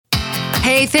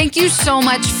Hey, thank you so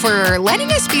much for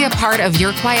letting us be a part of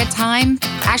your quiet time.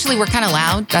 Actually, we're kind of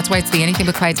loud. That's why it's the Anything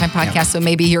But Quiet Time podcast. Yeah. So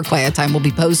maybe your quiet time will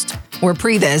be post or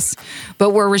pre this. But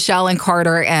we're Rochelle and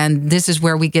Carter, and this is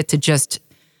where we get to just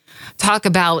talk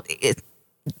about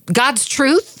God's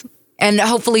truth and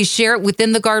hopefully share it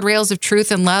within the guardrails of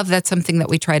truth and love. That's something that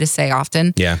we try to say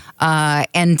often. Yeah.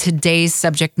 And today's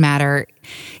subject matter,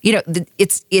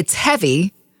 it's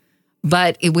heavy,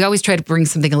 but we always try to bring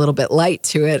something a little bit light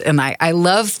to it. And I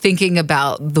love thinking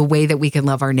about the way that we can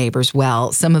love our neighbors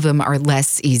well. Some of them are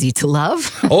less easy to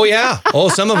love. Oh, yeah. Oh,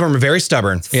 some of them are very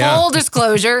stubborn. Full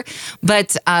disclosure.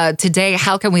 But today,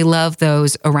 how can we love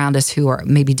those around us who are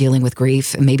maybe dealing with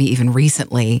grief? And maybe even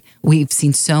recently, we've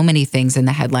seen so many things in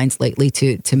the headlines lately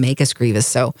to make us grievous.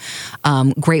 So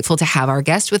grateful to have our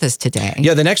guest with us today.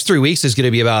 Yeah, the next 3 weeks is going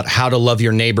to be about how to love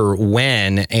your neighbor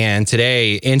when. And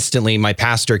today, instantly, my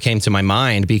pastor came to my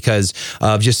mind because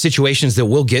of just situations that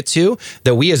we'll get to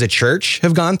that we as a church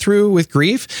have gone through with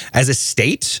grief. As a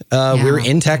state, we're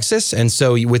in Texas. And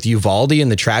so with Uvalde and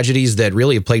the tragedies that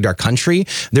really have plagued our country,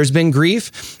 there's been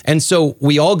grief. And so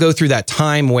we all go through that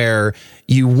time where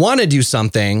you want to do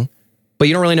something, but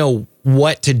you don't really know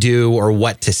what to do or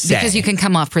what to say. Because you can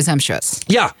come off presumptuous.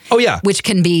 Yeah. Oh, yeah. Which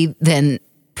can be then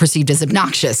perceived as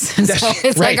obnoxious. So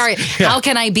it's right. like, all right, how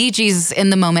can I be Jesus in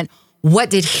the moment?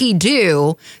 What did he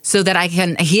do so that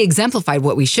he exemplified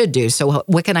what we should do. So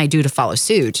what can I do to follow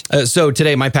suit? So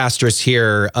today, my pastor is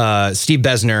here, Steve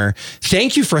Besner.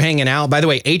 Thank you for hanging out. By the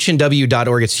way,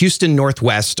 hnw.org. It's Houston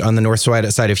Northwest on the north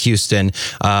side of Houston.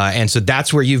 And so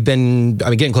that's where you've been,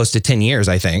 getting close to 10 years,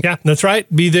 I think. Yeah, that's right.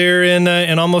 Be there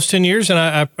in almost 10 years. And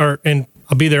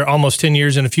I'll be there almost 10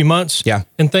 years in a few months. Yeah.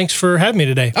 And thanks for having me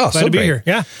today. Oh, glad so to be great. here.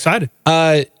 Yeah, excited.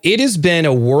 It has been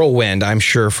a whirlwind, I'm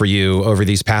sure, for you over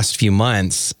these past few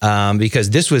months, because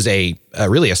this was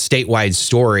really a statewide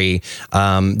story,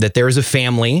 that there was a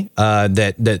family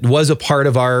that was a part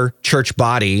of our church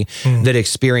body that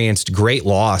experienced great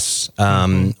loss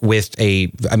with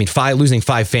losing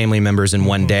 5 family members in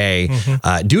one day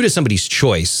due to somebody's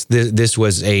choice. This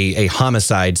was a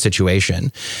homicide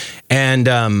situation.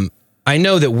 And I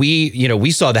know that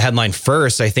we saw the headline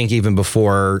first, I think even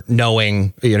before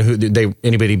knowing,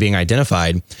 anybody being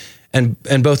identified,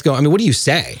 and both go, what do you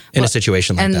say in a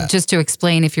situation like that? And just to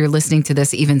explain, if you're listening to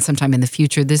this even sometime in the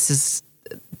future, these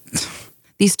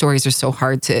stories are so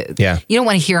hard to, you don't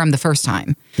want to hear them the first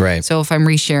time. Right. So if I'm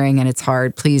resharing and it's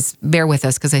hard, please bear with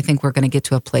us because I think we're going to get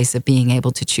to a place of being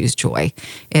able to choose joy.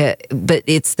 But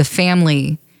it's the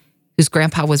family whose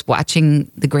grandpa was watching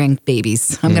the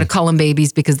grandbabies. I'm going to call them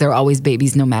babies because they're always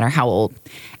babies no matter how old.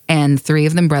 And 3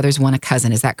 of them brothers, 1 a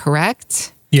cousin. Is that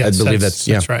correct? Yes, I believe that's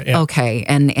right. Yeah. Okay.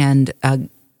 And a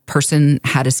person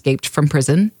had escaped from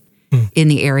prison in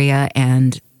the area.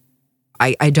 And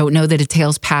I don't know the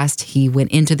details past. He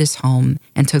went into this home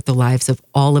and took the lives of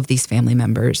all of these family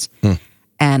members.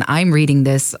 And I'm reading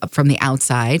this from the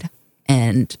outside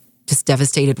and just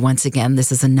devastated once again.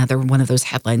 This is another one of those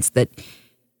headlines that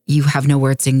you have no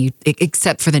words in you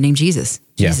except for the name Jesus.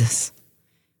 Jesus.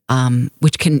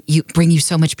 Which can bring you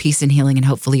so much peace and healing, and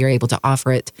hopefully you're able to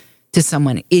offer it to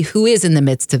someone who is in the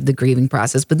midst of the grieving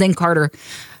process. But then Carter,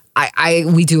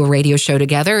 we do a radio show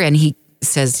together, and he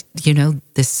says,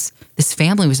 this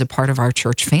family was a part of our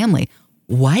church family.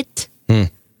 What?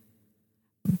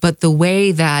 But the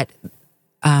way that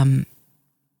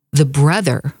the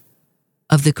brother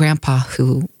of the grandpa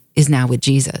who is now with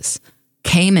Jesus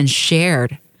came and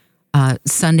shared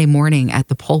Sunday morning at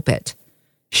the pulpit,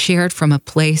 shared from a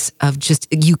place of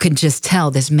you can just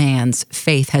tell this man's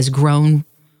faith has grown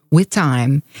with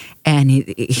time, and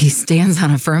he stands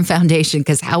on a firm foundation,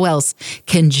 because how else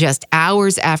can just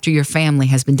hours after your family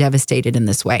has been devastated in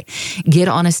this way, get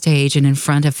on a stage and in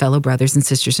front of fellow brothers and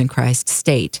sisters in Christ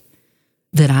state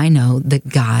that I know that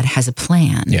God has a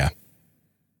plan. Yeah.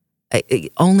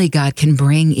 Only God can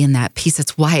bring in that peace.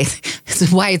 That's why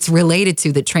it's related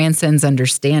to that transcends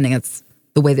understanding. It's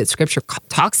the way that Scripture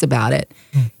talks about it.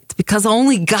 It's because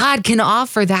only God can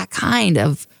offer that kind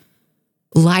of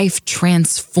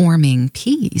life-transforming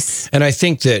peace. And I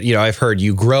think that, I've heard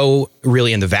you grow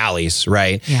really in the valleys,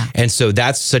 right? Yeah. And so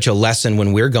that's such a lesson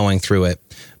when we're going through it.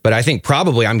 But I think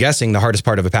probably, I'm guessing the hardest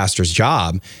part of a pastor's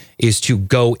job is to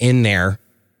go in there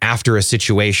after a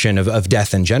situation of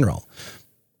death in general.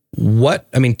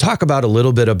 Talk about a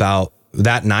little bit about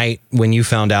that night when you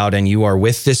found out and you are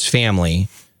with this family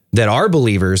that are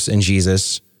believers in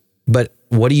Jesus, but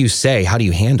what do you say? How do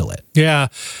you handle it? Yeah.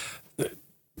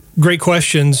 Great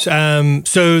questions.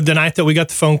 So the night that we got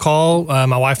the phone call,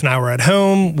 my wife and I were at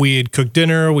home. We had cooked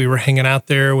dinner. We were hanging out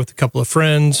there with a couple of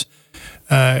friends.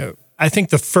 I think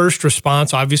the first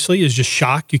response, obviously, is just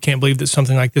shock. You can't believe that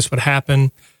something like this would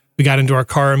happen. We got into our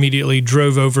car immediately,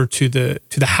 drove over to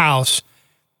the house.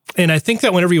 And I think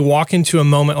that whenever you walk into a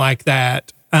moment like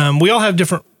that, we all have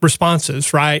different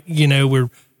responses, right? You know, we're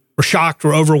shocked,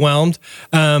 we're overwhelmed.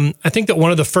 I think that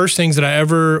one of the first things that I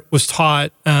ever was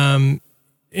taught in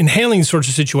handling these sorts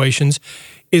of situations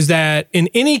is that in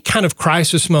any kind of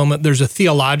crisis moment, there's a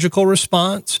theological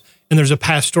response and there's a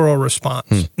pastoral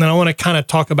response. And I want to kind of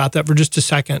talk about that for just a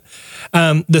second.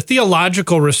 The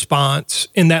theological response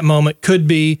in that moment could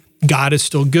be God is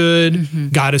still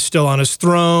good, God is still on his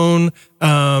throne,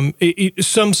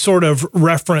 some sort of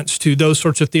reference to those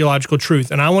sorts of theological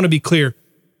truth. And I want to be clear,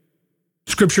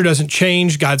 Scripture doesn't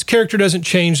change, God's character doesn't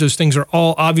change, those things are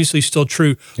all obviously still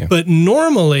true. Yeah. But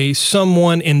normally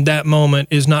someone in that moment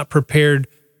is not prepared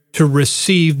to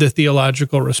receive the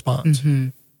theological response.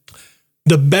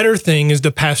 The better thing is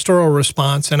the pastoral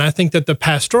response. And I think that the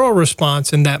pastoral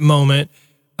response in that moment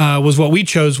was what we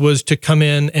chose, was to come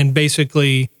in and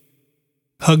basically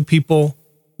hug people,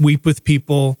 weep with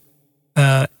people,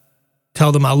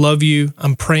 tell them I love you,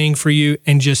 I'm praying for you,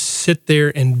 and just sit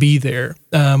there and be there.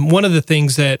 One of the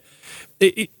things that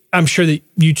I'm sure that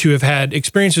you two have had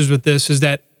experiences with this is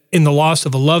that in the loss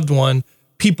of a loved one,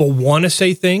 people want to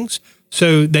say things.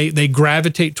 So they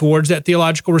gravitate towards that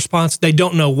theological response. They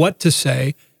don't know what to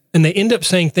say, and they end up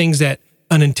saying things that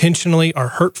unintentionally are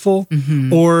hurtful,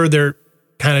 or they're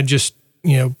kind of just,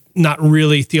 you know, not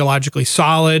really theologically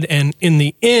solid. And in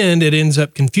the end, it ends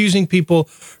up confusing people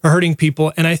or hurting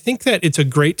people. And I think that it's a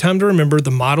great time to remember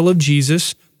the model of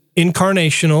Jesus,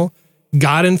 incarnational,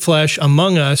 God in flesh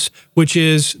among us, which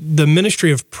is the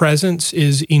ministry of presence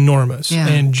is enormous.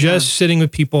 And just sitting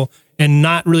with people and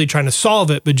not really trying to solve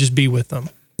it, but just be with them.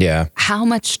 Yeah. How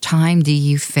much time do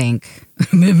you think?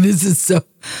 This is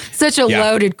such a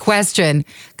loaded question,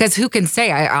 because who can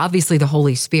say? Obviously, the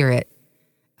Holy Spirit,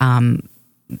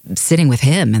 sitting with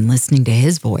him and listening to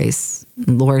his voice.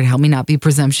 Lord, help me not be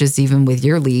presumptuous even with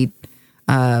your lead.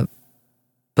 But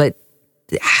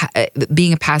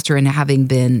being a pastor and having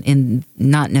been in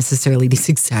not necessarily these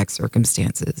exact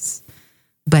circumstances,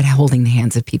 but holding the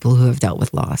hands of people who have dealt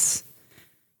with loss.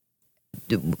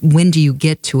 When do you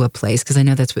get to a place? Because I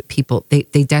know that's what people, they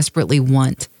desperately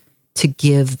want to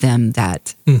give them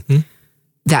that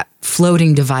that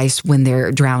floating device when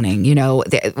they're drowning. You know,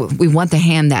 we want to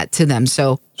hand that to them.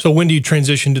 So when do you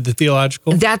transition to the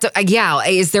theological?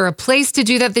 Is there a place to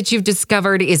do that you've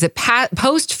discovered? Is it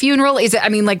post funeral? Is it? I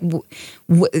mean, like,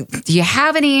 do you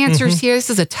have any answers here? This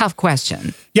is a tough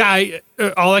question. Yeah,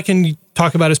 all I can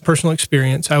talk about is personal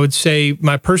experience. I would say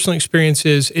my personal experience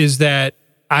is that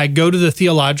I go to the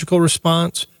theological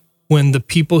response when the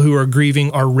people who are grieving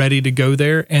are ready to go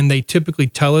there, and they typically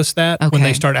tell us that when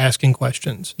they start asking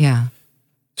questions. Yeah.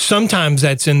 Sometimes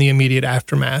that's in the immediate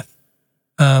aftermath,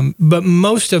 but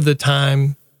most of the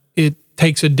time it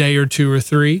takes a day or two or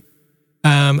three.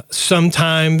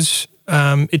 Sometimes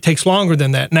it takes longer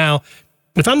than that. Now,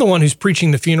 if I'm the one who's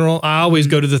preaching the funeral, I always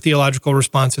go to the theological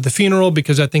response at the funeral,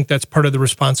 because I think that's part of the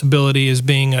responsibility as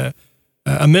being a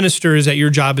minister, is that your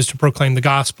job is to proclaim the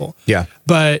gospel. Yeah.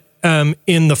 But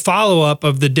in the follow-up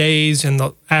of the days and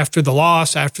after the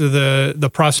loss, after the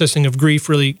processing of grief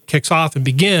really kicks off and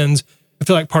begins, I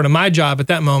feel like part of my job at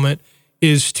that moment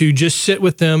is to just sit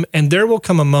with them. And there will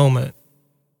come a moment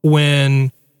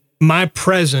when my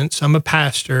presence, I'm a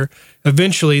pastor,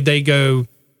 eventually they go,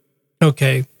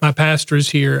 okay, my pastor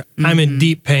is here. I'm in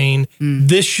deep pain.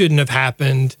 This shouldn't have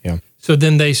happened. Yeah. So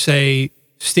then they say,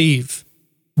 Steve,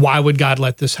 why would God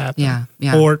let this happen?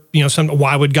 Yeah. Or,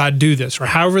 why would God do this? Or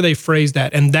however they phrase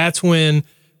that. And that's when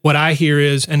what I hear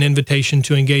is an invitation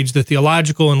to engage the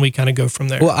theological, and we kind of go from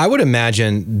there. Well, I would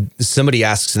imagine somebody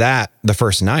asks that the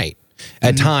first night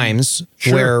at times.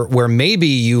 Sure. where maybe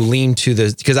you lean to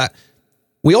because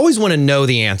we always want to know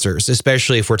the answers,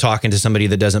 especially if we're talking to somebody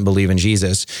that doesn't believe in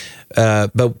Jesus.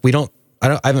 But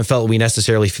I haven't felt we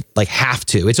necessarily have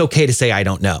to. It's okay to say, I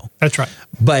don't know. That's right.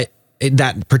 But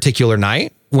that particular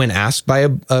night, when asked by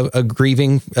a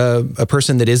grieving a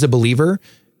person that is a believer,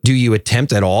 do you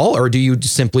attempt at all, or do you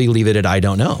simply leave it at I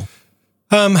don't know?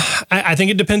 I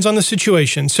think it depends on the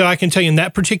situation. So I can tell you in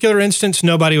that particular instance,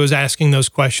 nobody was asking those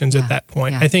questions at that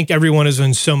point. I think everyone is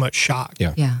in so much shock.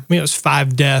 Yeah. I mean, it was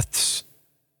 5 deaths.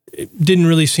 It didn't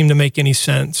really seem to make any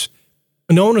sense.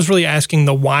 No one was really asking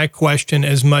the why question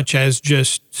as much as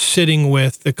just sitting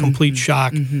with the complete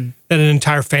shock that an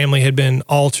entire family had been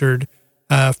altered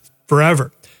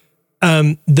forever.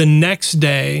 The next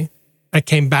day, I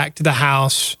came back to the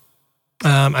house.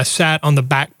 I sat on the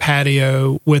back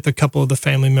patio with a couple of the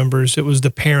family members. It was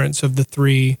the parents of the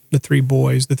three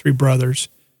boys, the 3 brothers.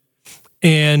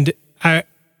 And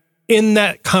in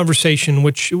that conversation,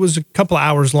 which it was a couple of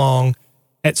hours long,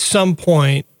 at some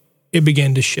point it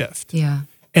began to shift. Yeah.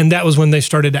 And that was when they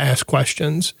started to ask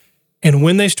questions. And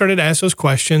when they started to ask those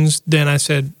questions, then I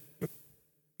said,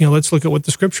 let's look at what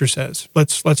the scripture says.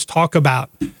 Let's talk about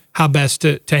how best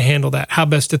to handle that, how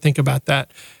best to think about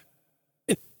that.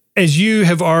 As you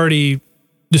have already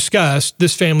discussed,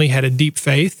 this family had a deep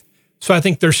faith. So I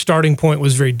think their starting point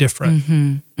was very different.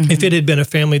 If it had been a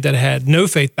family that had no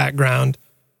faith background,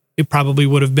 it probably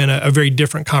would have been a very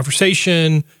different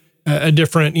conversation, a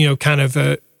different, kind of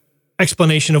a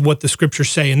explanation of what the scriptures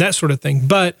say and that sort of thing.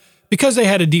 But because they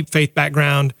had a deep faith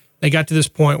background, they got to this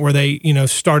point where they,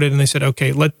 started and they said,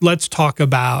 okay, let's talk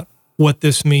about what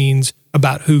this means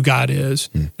about who God is.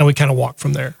 And we kind of walked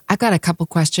from there. I've got a couple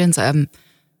questions.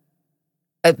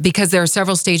 Because there are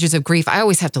several stages of grief, I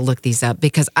always have to look these up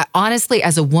because honestly,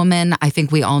 as a woman, I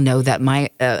think we all know that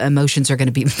my emotions are going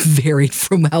to be varied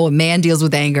from how a man deals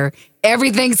with anger.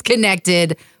 Everything's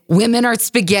connected. Women are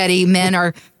spaghetti, men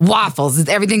are waffles.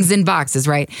 Everything's in boxes,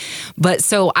 right? But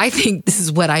so I think this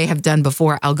is what I have done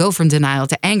before. I'll go from denial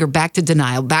to anger, back to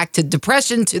denial, back to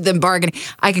depression, to then bargaining.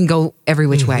 I can go every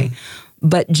which way.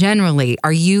 But generally,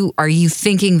 are you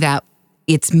thinking that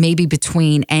it's maybe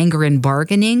between anger and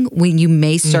bargaining when you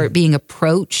may start being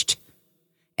approached?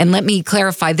 And let me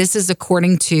clarify, this is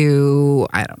according to,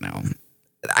 I don't know,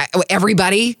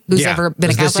 everybody who's ever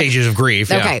been a Catholic. The stages of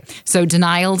grief. Okay, so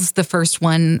denial's the first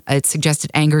one. It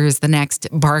suggested anger is the next,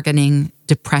 bargaining,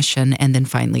 depression, and then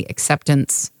finally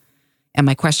acceptance. And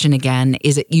my question again,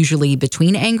 is it usually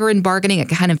between anger and bargaining? It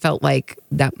kind of felt like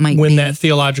that might when be. That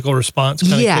theological response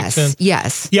kind of kicks in.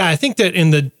 Yes. Yeah, I think that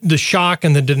in the shock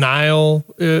and the denial,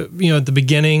 at the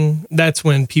beginning, that's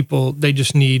when people, they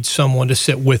just need someone to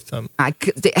sit with them.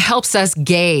 It helps us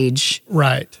gauge.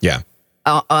 Right. Yeah.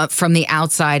 From the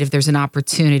outside, if there's an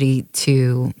opportunity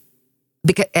to,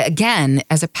 because again,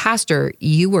 as a pastor,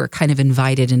 you were kind of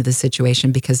invited into the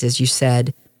situation because, as you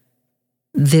said,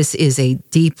 this is a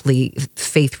deeply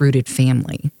faith-rooted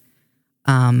family.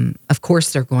 Of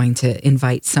course, they're going to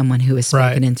invite someone who has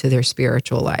spoken into their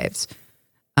spiritual lives.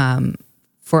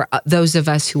 For those of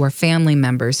us who are family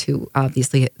members who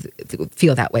obviously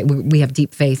feel that way, we have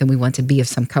deep faith and we want to be of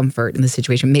some comfort in the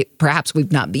situation. Perhaps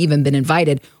we've not even been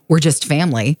invited. We're just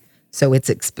family, so it's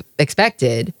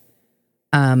expected.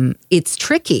 It's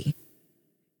tricky.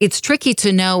 It's tricky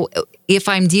to know if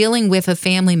I'm dealing with a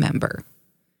family member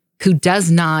who does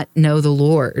not know the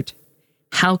Lord,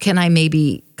 how can I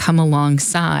maybe come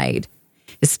alongside,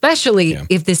 especially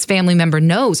if this family member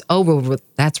knows, well,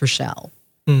 that's Rochelle,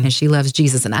 and she loves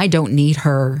Jesus, and I don't need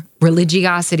her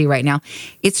religiosity right now.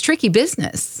 It's tricky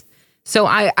business. So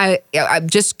I'm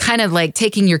just kind of like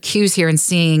taking your cues here and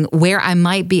seeing where I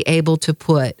might be able to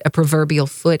put a proverbial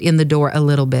foot in the door a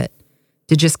little bit,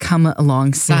 to just come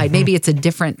alongside. Maybe it's a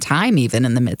different time even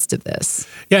in the midst of this.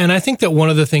 Yeah, and I think that one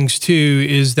of the things too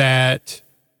is that,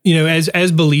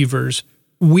 as believers,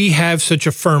 we have such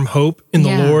a firm hope in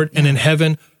the Lord and in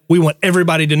heaven. We want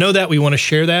everybody to know that. We want to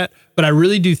share that. But I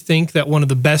really do think that one of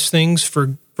the best things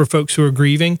for folks who are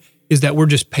grieving is that we're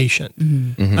just patient.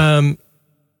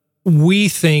 We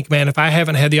think, man, if I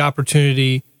haven't had the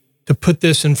opportunity to put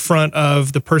this in front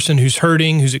of the person who's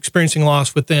hurting, who's experiencing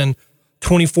loss within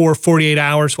 24, 48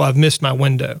 hours, well, I've missed my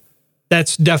window.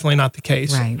 That's definitely not the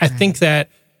case. I think that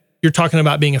you're talking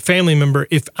about being a family member.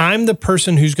 If I'm the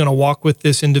person who's going to walk with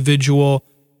this individual,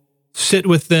 sit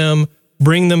with them,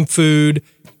 bring them food,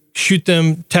 shoot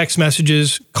them text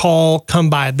messages, call, come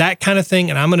by, that kind of thing,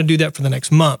 and I'm going to do that for the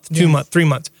next month, 2 months, 3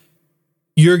 months,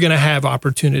 you're going to have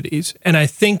opportunities. And I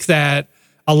think that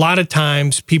a lot of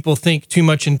times people think too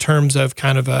much in terms of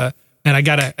kind of and I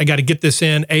gotta get this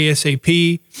in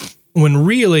ASAP, when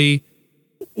really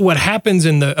what happens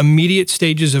in the immediate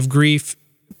stages of grief,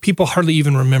 people hardly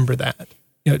even remember that.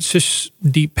 It's just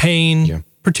deep pain,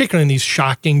 particularly in these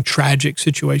shocking, tragic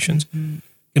situations. Going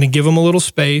to give them a little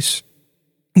space.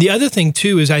 The other thing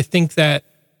too is I think that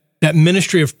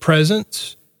ministry of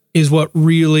presence is what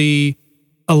really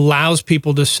allows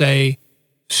people to say,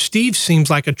 Steve seems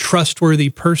like a trustworthy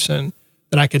person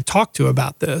that I could talk to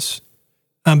about this.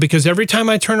 Because every time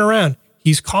I turn around,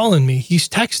 he's calling me, he's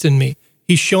texting me,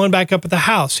 he's showing back up at the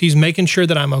house, he's making sure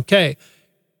that I'm okay.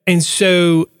 And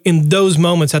so in those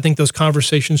moments, I think those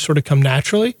conversations sort of come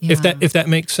naturally, if that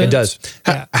makes sense. It does.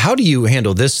 How do you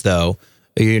handle this though?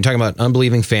 You're talking about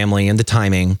unbelieving family and the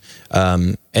timing.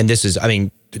 And this is,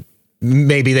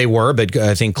 maybe they were, but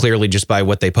I think clearly just by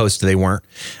what they posted, they weren't.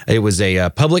 It was a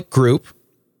public group,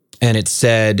 and it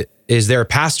said, is there a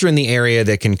pastor in the area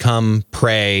that can come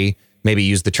pray maybe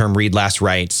use the term read last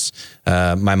rites.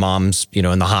 My mom's,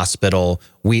 in the hospital.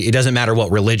 It doesn't matter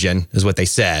what religion is what they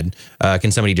said.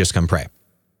 Can somebody just come pray?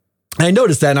 And I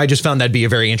noticed that, and I just found that'd be a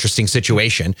very interesting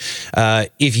situation.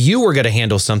 If you were going to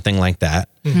handle something like that,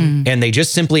 and they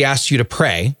just simply asked you to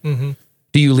pray,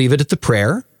 do you leave it at the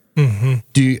prayer?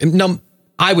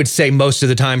 I would say most of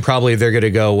the time, probably they're going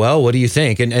to go, well, what do you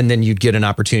think? And then you'd get an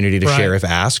opportunity to share if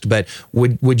asked. But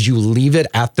would you leave it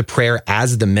at the prayer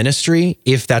as the ministry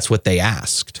if that's what they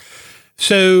asked?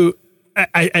 So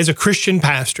as a Christian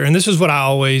pastor, and this is what I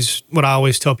always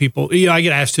tell people, I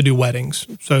get asked to do weddings.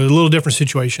 So a little different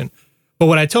situation. But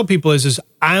what I tell people is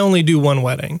I only do one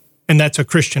wedding, and that's a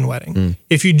Christian wedding.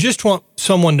 If you just want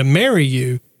someone to marry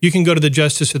you, you can go to the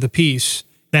justice of the peace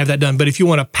and have that done. But if you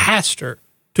want a pastor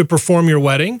to perform your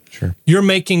wedding, you're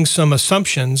making some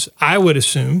assumptions, I would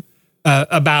assume,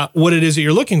 about what it is that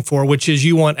you're looking for, which is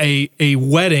you want a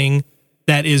wedding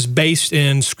that is based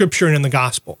in Scripture and in the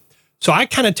gospel. So I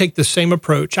kind of take the same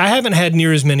approach. I haven't had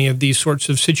near as many of these sorts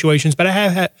of situations, but I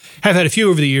have had a few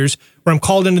over the years where I'm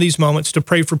called into these moments to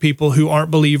pray for people who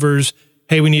aren't believers.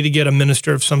 Hey, we need to get a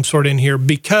minister of some sort in here,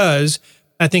 because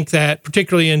I think that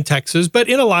particularly in Texas, but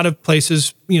in a lot of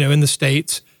places, in the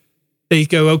States, they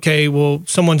go, okay, well,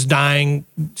 someone's dying.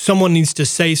 Someone needs to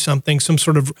say something. Some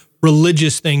sort of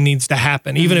religious thing needs to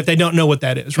happen, even if they don't know what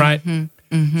that is, right? So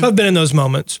I've been in those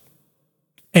moments.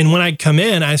 And when I come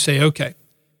in, I say, okay,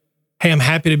 hey, I'm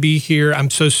happy to be here. I'm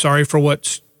so sorry for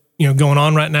what's going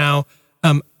on right now.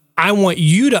 I want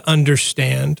you to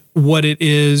understand what it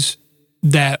is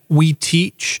that we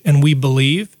teach and we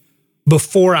believe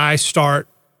before I start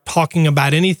talking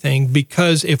about anything,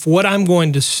 because if what I'm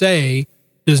going to say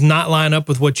does not line up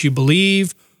with what you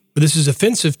believe, or this is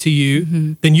offensive to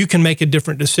you, then you can make a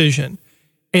different decision.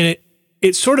 And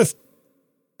it sort of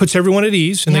puts everyone at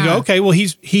ease, and they go, okay, well,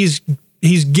 he's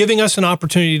giving us an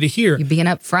opportunity to hear. You're being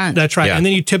upfront. That's right. Yeah. And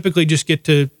then you typically just get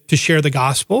to share the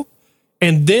gospel,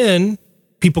 and then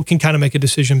people can kind of make a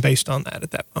decision based on that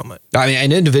at that moment. I mean,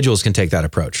 and individuals can take that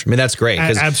approach. I mean, that's great.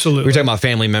 Absolutely. We're talking about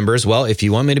family members. Well, if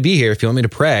you want me to be here, if you want me to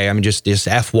pray, I mean, just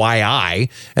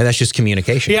FYI, and that's just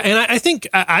communication. Yeah, and I think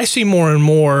I see more and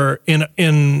more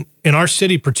in our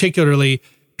city, particularly,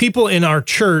 people in our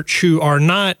church who are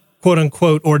not, quote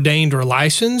unquote, ordained or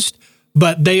licensed,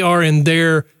 but they are in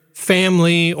their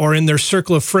family or in their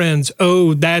circle of friends.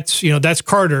 Oh, that's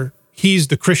Carter. He's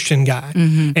the Christian guy.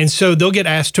 And so they'll get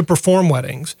asked to perform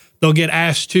weddings. They'll get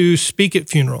asked to speak at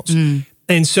funerals.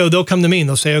 And so they'll come to me and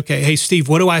they'll say, okay, hey, Steve,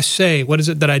 what do I say? What is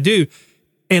it that I do?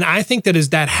 And I think that as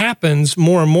that happens,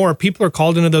 more and more people are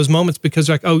called into those moments because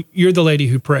they're like, oh, you're the lady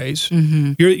who prays.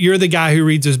 You're the guy who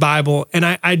reads his Bible. And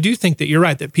I do think that you're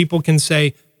right, that people can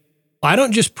say, well, I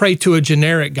don't just pray to a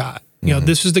generic God.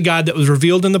 This is the God that was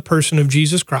revealed in the person of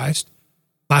Jesus Christ.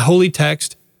 My holy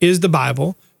text is the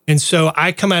Bible. And so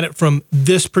I come at it from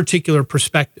this particular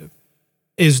perspective.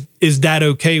 Is that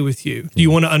okay with you? Do you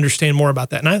want to understand more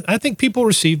about that? And I think people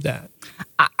receive that.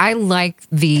 I like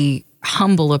the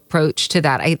humble approach to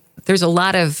that. There's a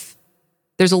lot of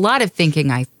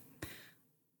thinking I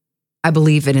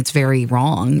believe, and it's very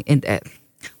wrong. And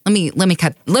let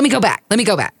me go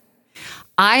back.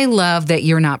 I love that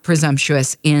you're not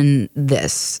presumptuous in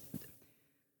this.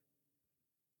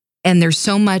 And there's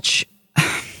so much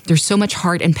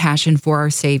heart and passion for our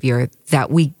Savior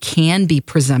that we can be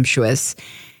presumptuous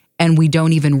and we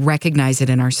don't even recognize it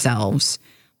in ourselves.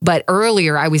 But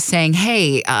earlier I was saying,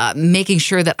 hey, making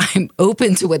sure that I'm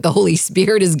open to what the Holy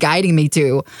Spirit is guiding me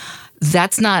to,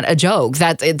 that's not a joke.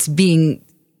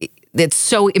 It's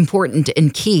so important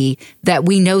and key that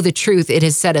we know the truth. It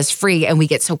has set us free, and we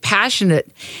get so passionate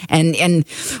and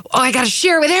I got to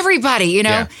share with everybody,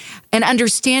 and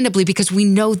understandably, because we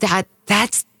know that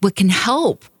that's what can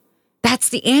help. That's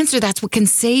the answer. That's what can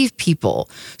save people.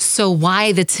 So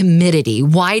why the timidity?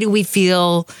 Why do we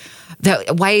feel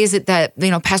that? Why is it that,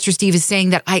 Pastor Steve is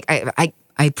saying that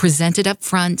I presented up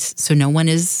front so no one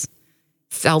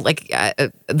felt like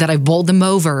that I bowled them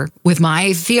over with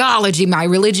my theology, my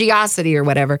religiosity or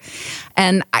whatever.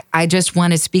 And I just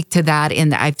want to speak to that,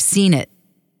 and I've seen it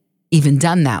even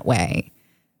done that way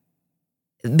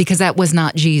because that was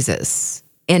not Jesus.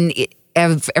 And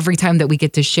every time that we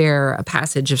get to share a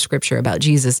passage of Scripture about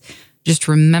Jesus, just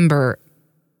remember,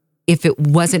 if it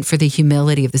wasn't for the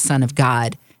humility of the Son of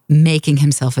God making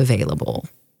himself available,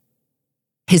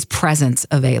 his presence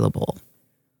available,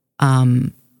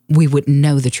 we wouldn't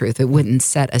know the truth. It wouldn't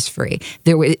set us free.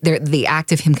 The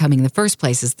act of him coming in the first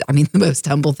place is, the most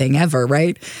humble thing ever,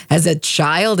 right? As a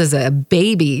child, as a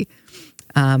baby,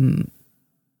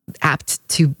 apt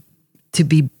to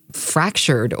be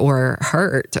fractured or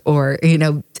hurt or,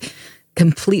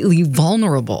 completely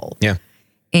vulnerable. Yeah.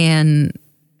 And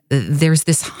there's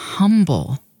this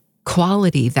humble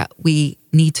quality that we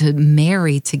need to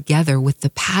marry together with the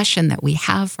passion that we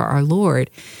have for our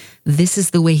Lord. This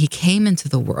is the way he came into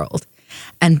the world.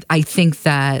 And I think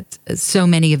that so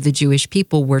many of the Jewish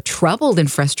people were troubled and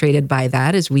frustrated by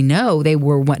that. As we know, they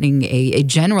were wanting a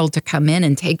general to come in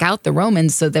and take out the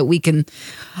Romans so that we can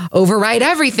override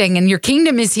everything. And your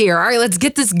kingdom is here. All right, let's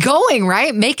get this going,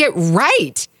 right? Make it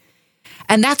right.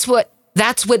 And that's what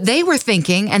they were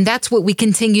thinking. And that's what we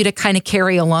continue to kind of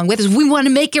carry along with, is we want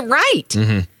to make it right.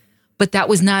 Mm-hmm. But that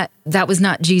was not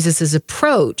Jesus's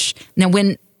approach. Now,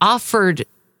 when offered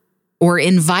or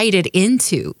invited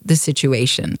into the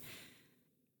situation,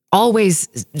 always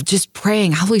just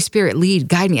praying, Holy Spirit, lead,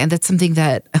 guide me. And that's something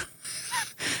that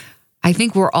I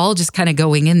think we're all just kind of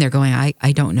going in there going, I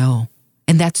don't know.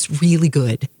 And that's really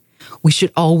good. We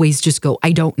should always just go,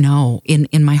 I don't know,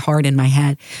 in my heart, in my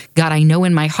head. God, I know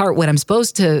in my heart what I'm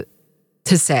supposed to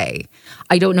say.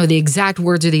 I don't know the exact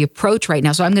words or the approach right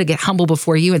now. So I'm going to get humble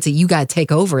before you and say, you got to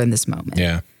take over in this moment.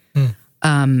 Yeah.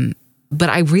 But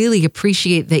I really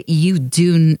appreciate that you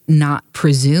do not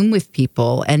presume with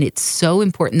people. And it's so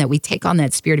important that we take on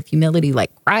that spirit of humility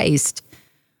like Christ,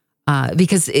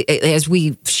 because as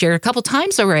we shared a couple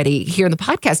times already here in the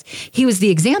podcast, he was the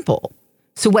example.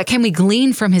 So what can we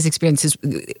glean from his experiences?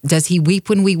 Does he weep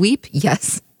when we weep?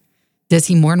 Yes. Does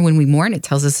he mourn when we mourn? It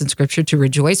tells us in scripture to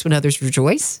rejoice when others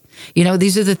rejoice. You know,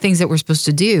 these are the things that we're supposed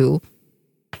to do.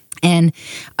 And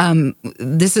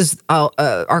this is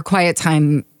our Quiet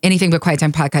Time, Anything But Quiet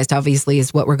Time podcast, obviously,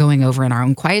 is what we're going over in our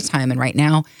own quiet time. And right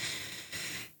now,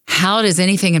 how does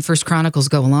anything in First Chronicles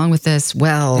go along with this?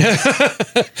 Well,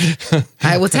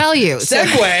 I will tell you.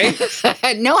 Segue.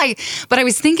 But I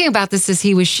was thinking about this as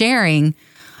he was sharing,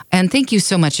 and thank you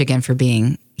so much again for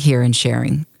being here and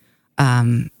sharing.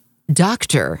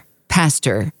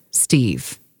 Pastor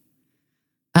Steve.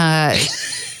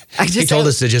 He told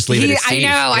us to just leave it at Steve.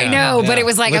 I know. But it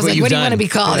was like, I was like, what do you want to be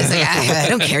called? It's like, I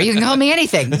don't care. You can call me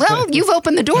anything. Well, you've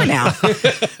opened the door now.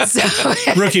 So,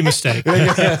 rookie mistake.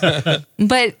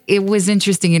 But it was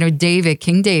interesting. You know,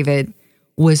 King David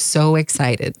was so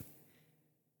excited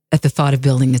at the thought of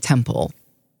building the temple.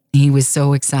 He was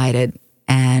so excited.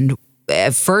 And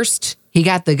at first, he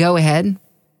got the go-ahead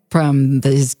from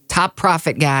his top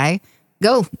prophet guy.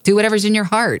 Go, do whatever's in your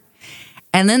heart.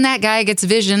 And then that guy gets a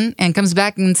vision and comes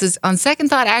back and says, on second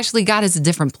thought, actually, God has a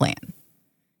different plan.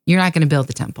 You're not going to build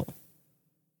the temple.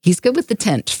 He's good with the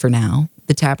tent for now,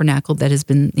 the tabernacle that has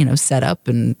been, set up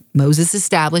and Moses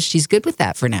established. He's good with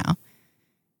that for now.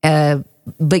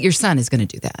 But your son is going to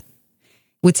do that.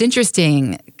 What's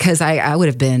interesting, because I would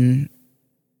have been,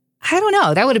 I don't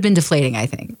know, that would have been deflating, I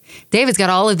think. David's got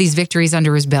all of these victories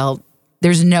under his belt.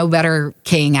 There's no better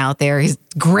king out there. He's a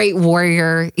great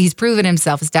warrior. He's proven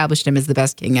himself, established him as the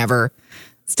best king ever.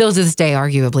 Still to this day,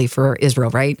 arguably, for Israel,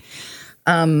 right?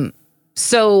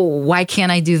 So why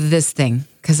can't I do this thing?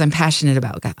 Because I'm passionate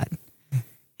about God.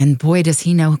 And boy, does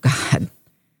he know God.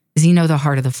 Does he know the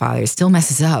heart of the Father? Still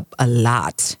messes up a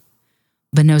lot,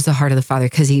 but knows the heart of the Father,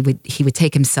 because he would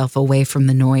take himself away from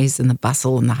the noise and the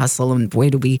bustle and the hustle. And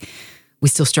boy, do we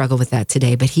still struggle with that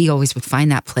today. But he always would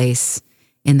find that place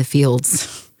in the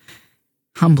fields,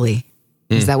 humbly,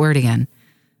 is that word again.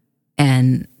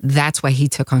 And that's why he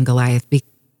took on Goliath,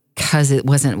 because it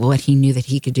wasn't what he knew that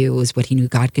he could do. It was what he knew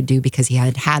God could do, because he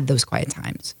had those quiet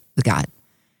times with God.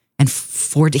 And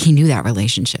he knew that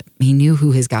relationship. He knew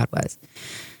who his God was.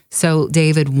 So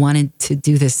David wanted to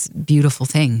do this beautiful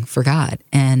thing for God.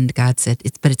 And God said,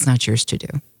 but it's not yours to do.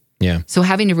 Yeah. So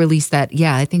having to release that,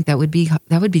 I think that would be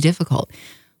difficult.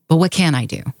 But what can I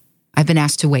do? I've been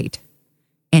asked to wait.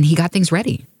 And he got things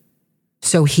ready.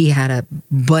 So he had a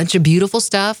bunch of beautiful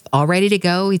stuff all ready to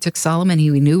go. He took Solomon, he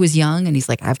knew was young, and he's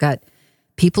like, I've got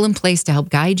people in place to help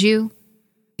guide you.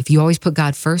 If you always put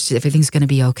God first, everything's going to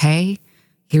be okay.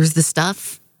 Here's the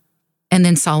stuff. And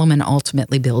then Solomon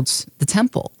ultimately builds the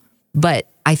temple. But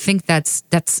I think that's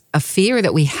a fear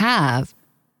that we have.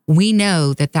 We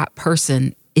know that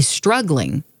person is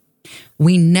struggling.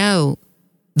 We know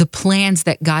the plans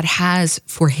that God has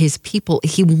for his people.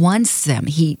 He wants them.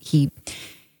 Is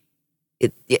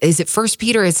it 1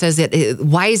 Peter? It says that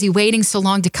why is he waiting so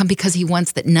long to come? Because he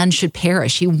wants that none should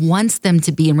perish. He wants them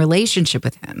to be in relationship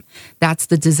with him. That's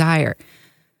the desire.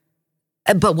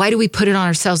 But why do we put it on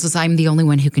ourselves as I'm the only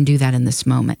one who can do that in this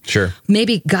moment? Sure.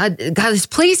 Maybe God has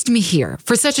placed me here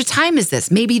for such a time as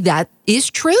this. Maybe that is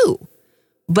true.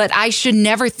 But I should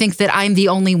never think that I'm the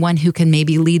only one who can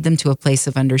maybe lead them to a place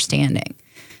of understanding.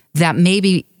 That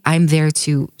maybe I'm there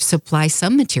to supply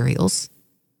some materials,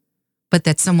 but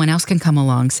that someone else can come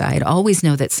alongside. Always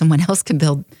know that someone else can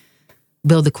build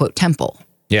build the quote temple.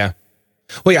 Yeah.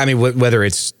 Well, yeah, I mean, whether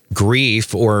it's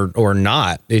grief or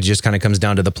not, it just kind of comes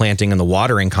down to the planting and the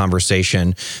watering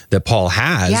conversation that Paul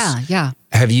has. Yeah.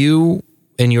 Have you,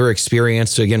 in your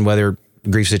experience, again, whether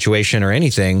grief situation or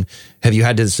anything, have you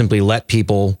had to simply let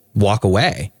people walk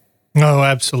away? Oh,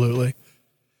 absolutely.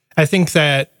 I think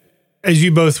that as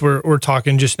you both were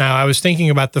talking just now, I was thinking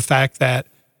about the fact that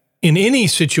in any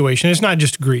situation, it's not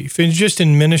just grief, it's just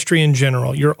in ministry in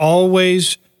general, you're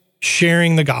always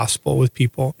sharing the gospel with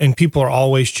people, and people are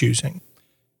always choosing.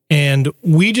 And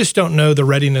we just don't know the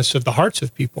readiness of the hearts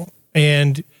of people.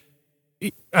 And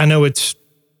I know it's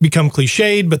become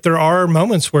cliched, but there are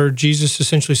moments where Jesus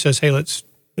essentially says, hey, let's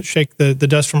shake the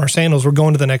dust from our sandals. We're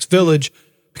going to the next village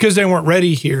because they weren't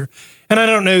ready here. And I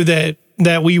don't know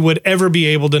that we would ever be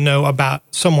able to know about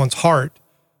someone's heart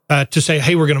to say,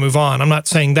 hey, we're going to move on. I'm not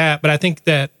saying that, but I think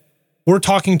that we're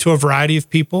talking to a variety of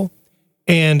people.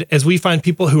 And as we find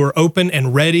people who are open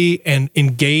and ready and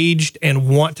engaged and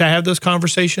want to have those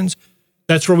conversations,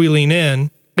 that's where we lean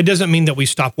in. It doesn't mean that we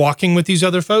stop walking with these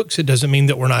other folks. It doesn't mean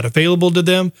that we're not available to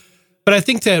them. But I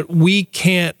think that we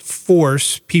can't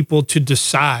force people to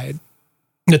decide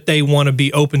that they want to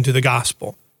be open to the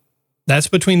gospel. That's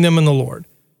between them and the Lord.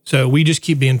 So we just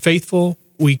keep being faithful.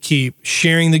 We keep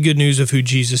sharing the good news of who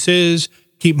Jesus is,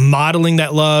 keep modeling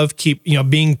that love, keep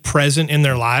being present in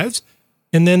their lives.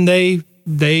 And then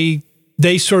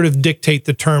they sort of dictate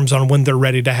the terms on when they're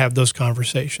ready to have those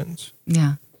conversations.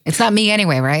 Yeah. It's not me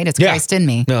anyway, right? It's Christ in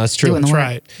me. No, that's true. Doing the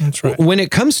work. That's right. When it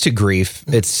comes to grief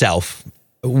itself,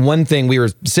 one thing, we were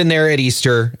sitting there at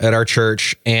Easter at our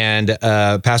church, and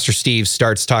Pastor Steve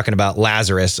starts talking about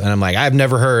Lazarus. And I'm like, I've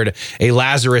never heard a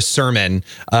Lazarus sermon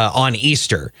on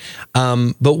Easter.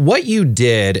 But what you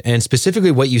did, and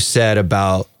specifically what you said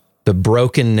about the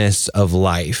brokenness of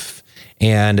life,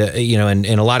 and,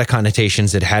 in a lot of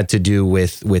connotations, it had to do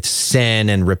with sin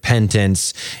and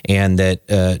repentance, and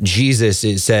that Jesus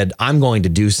said, I'm going to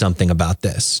do something about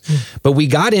this. But we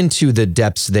got into the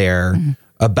depths there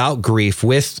about grief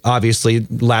with, obviously,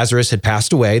 Lazarus had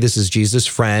passed away. This is Jesus'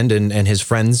 friend and his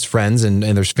friends' friends, and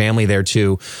there's family there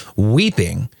too,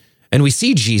 weeping. And we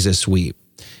see Jesus weep.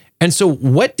 And so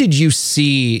what did you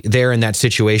see there in that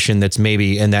situation that's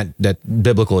maybe in that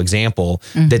biblical example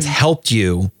that's helped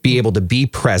you be able to be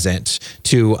present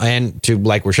to,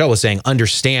 like Rochelle was saying,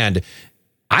 understand,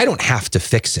 I don't have to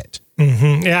fix it.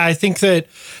 Mm-hmm. Yeah, I think that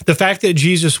the fact that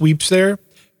Jesus weeps there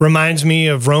reminds me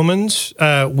of Romans,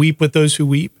 weep with those who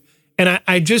weep. And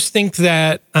I just think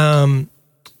that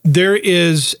there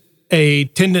is a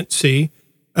tendency,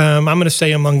 I'm going to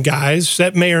say among guys,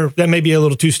 that may be a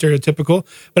little too stereotypical,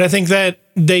 but I think that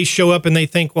they show up and they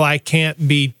think, well, I can't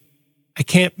be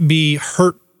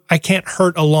hurt. I can't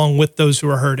hurt along with those who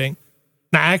are hurting.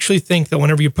 And I actually think that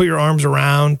whenever you put your arms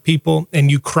around people and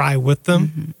you cry with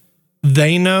them,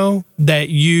 they know that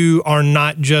you are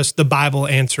not just the Bible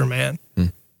answer man.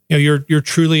 You're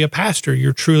truly a pastor.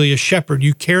 You're truly a shepherd.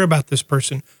 You care about this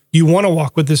person. You want to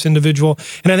walk with this individual.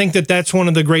 And I think that that's one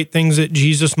of the great things that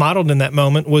Jesus modeled in that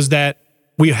moment, was that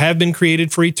we have been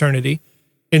created for eternity.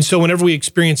 And so whenever we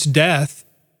experience death,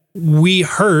 we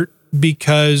hurt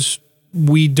because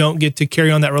we don't get to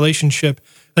carry on that relationship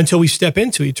until we step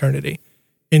into eternity.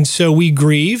 And so we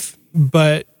grieve,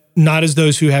 but not as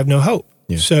those who have no hope.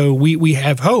 Yeah. So we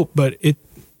have hope, but it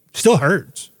still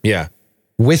hurts. Yeah.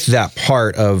 With that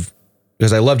part of,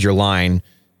 because I loved your line,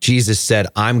 Jesus said,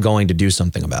 I'm going to do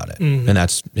something about it. And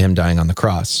that's him dying on the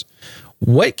cross.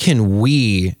 What can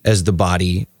we as the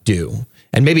body do?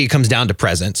 And maybe it comes down to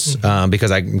presence, because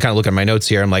I kind of look at my notes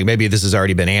here. I'm like, maybe this has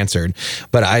already been answered.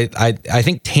 But I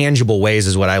think tangible ways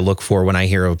is what I look for when I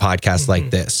hear of a podcast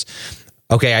like this.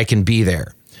 Okay, I can be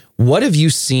there. What have you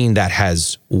seen that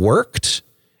has worked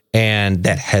and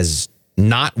that has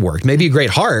not worked? Maybe a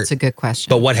great heart. It's a good question.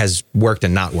 But what has worked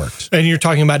and not worked? And you're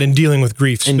talking about in dealing with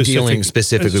grief. In dealing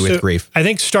specifically with grief. I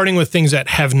think starting with things that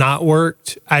have not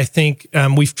worked, I think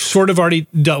we've sort of already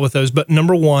dealt with those. But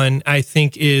number one, I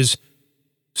think, is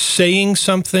saying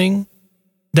something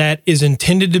that is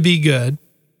intended to be good,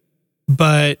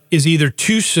 but is either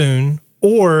too soon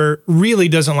or really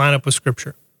doesn't line up with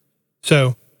Scripture.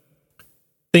 So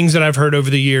things that I've heard over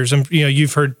the years, and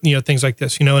you've heard things like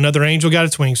this. Another angel got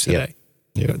its wings today.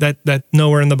 Yep. That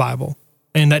nowhere in the Bible,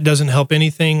 and that doesn't help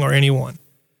anything or anyone.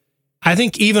 I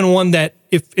think even one that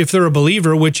if they're a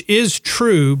believer, which is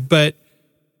true, but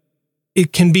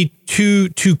it can be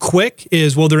too quick,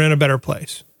 is, well, they're in a better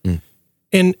place.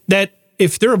 And that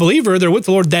if they're a believer, they're with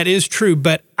the Lord, that is true.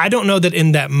 But I don't know that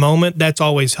in that moment that's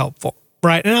always helpful,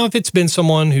 right? Now, if it's been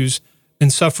someone who's been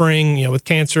suffering, with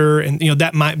cancer, and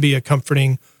that might be a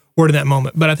comforting word in that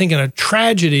moment. But I think in a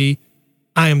tragedy,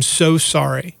 I am so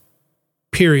sorry,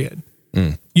 period.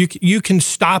 You can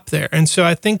stop there. And so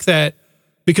I think that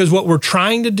because what we're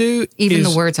trying to do Even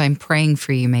is, the words "I'm praying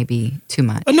for you" may be too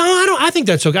much. No, I don't. I think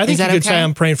that's okay. I think you could say,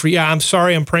 "I'm praying for you." Yeah, I'm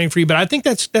sorry, I'm praying for you. But I think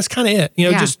that's kind of it.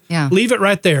 Just leave it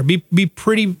right there. Be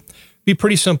pretty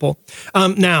simple.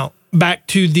 Now back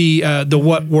to the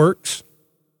what works.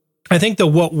 I think the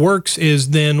what works is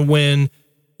then when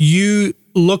you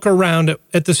look around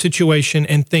at the situation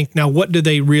and think, now what do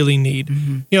they really need?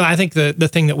 I think the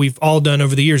thing that we've all done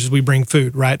over the years is we bring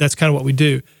food, right? That's kind of what we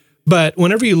do. But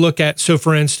whenever you look at, so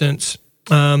for instance,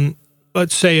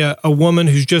 let's say a woman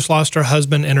who's just lost her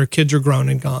husband and her kids are grown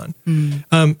and gone.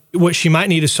 What she might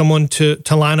need is someone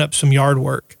to line up some yard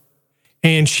work.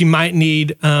 And she might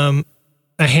need a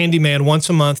handyman once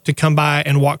a month to come by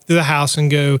and walk through the house and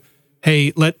go,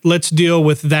 hey, let's deal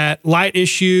with that light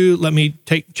issue. Let me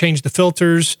change the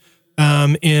filters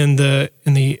in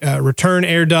the return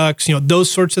air ducts,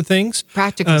 those sorts of things.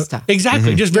 Practical stuff.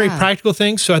 Exactly. Just very practical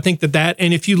things. So I think that,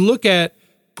 and if you look at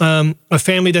a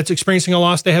family that's experiencing a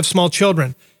loss, they have small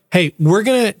children. Hey, we're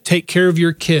going to take care of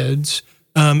your kids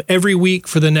every week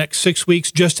for the next 6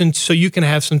 weeks, so you can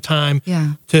have some time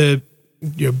to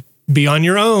be on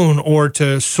your own or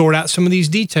to sort out some of these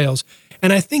details.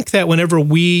 And I think that whenever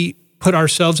we put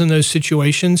ourselves in those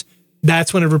situations,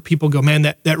 that's whenever people go, man,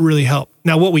 that really helped.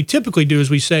 Now, what we typically do is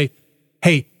we say,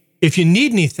 hey, if you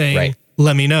need anything,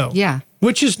 let me know. Yeah.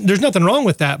 There's nothing wrong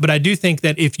with that. But I do think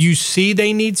that if you see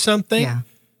they need something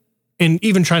and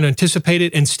even trying to anticipate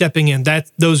it and stepping in,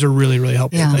 those are really, really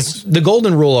helpful things. The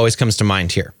golden rule always comes to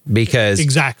mind here because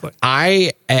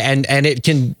and it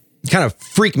can kind of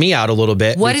freak me out a little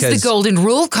bit. What is the golden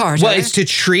rule, Carter? Well, it's to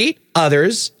treat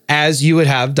others as you would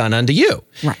have done unto you.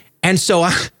 Right. And so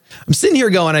I'm sitting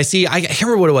here going, I can't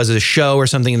remember what it was, a show or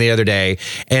something the other day,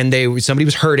 and somebody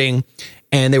was hurting,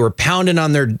 and they were pounding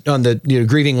on the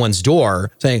grieving one's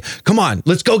door, saying, "Come on,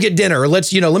 let's go get dinner, or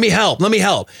let's let me help."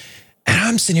 And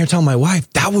I'm sitting here telling my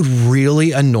wife that would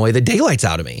really annoy the daylights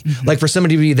out of me, like for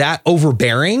somebody to be that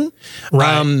overbearing.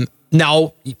 Right.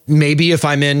 Now, maybe if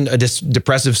I'm in a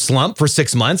depressive slump for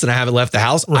 6 months and I haven't left the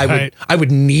house, I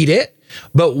would need it.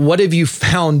 But what have you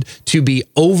found to be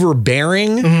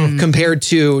overbearing compared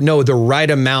to the right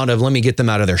amount of let me get them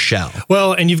out of their shell?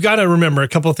 Well, and you've got to remember a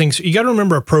couple of things. You got to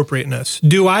remember appropriateness.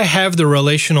 Do I have the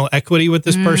relational equity with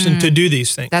this person to do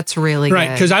these things? That's really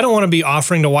right. Because I don't want to be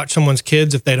offering to watch someone's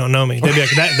kids if they don't know me. They'd be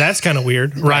like, that's kind of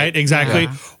weird, right? Exactly.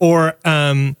 Yeah. Or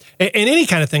and any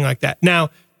kind of thing like that.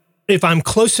 Now, if I'm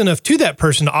close enough to that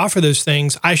person to offer those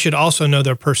things, I should also know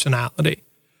their personality.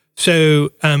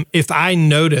 So if I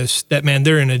notice that, man,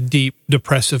 they're in a deep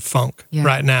depressive funk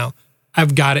right now,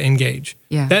 I've got to engage.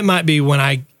 Yeah. That might be when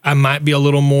I might be a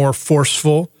little more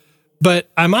forceful, but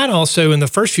I might also in the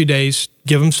first few days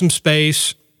give them some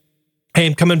space. Hey,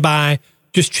 I'm coming by,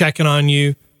 just checking on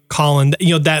you, calling,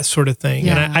 that sort of thing.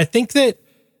 Yeah. And I think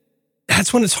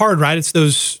that's when it's hard, right? It's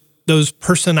those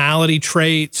personality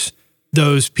traits,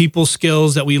 those people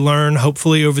skills that we learn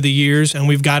hopefully over the years, and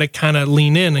we've got to kind of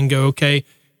lean in and go, okay,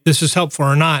 this is helpful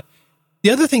or not. The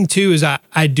other thing too is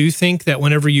I do think that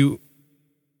whenever you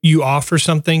offer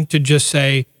something, to just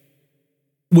say,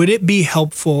 would it be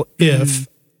helpful if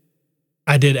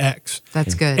I did X?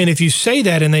 That's good. And if you say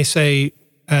that and they say,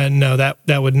 no, that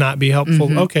would not be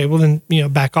helpful. Okay, well then,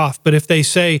 back off. But if they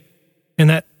say,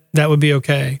 and that would be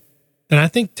okay, then I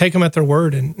think take them at their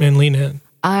word and lean in.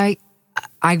 I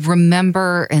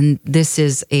remember, and this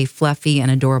is a fluffy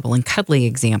and adorable and cuddly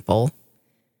example,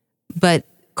 but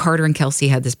Carter and Kelsey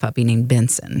had this puppy named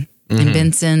Benson. And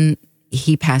Benson,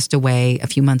 he passed away a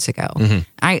few months ago.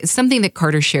 Something that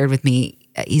Carter shared with me,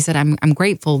 he said, I'm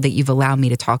grateful that you've allowed me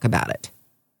to talk about it.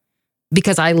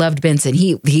 Because I loved Benson.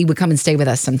 He would come and stay with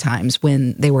us sometimes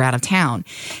when they were out of town.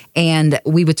 And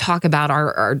we would talk about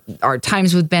our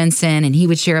times with Benson, and he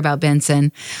would share about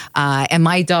Benson. And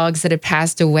my dogs that had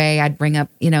passed away, I'd bring up,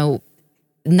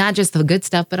 not just the good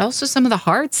stuff, but also some of the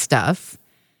hard stuff.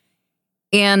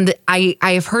 And I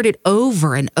have heard it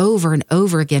over and over and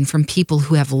over again from people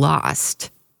who have lost,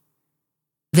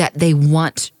 that they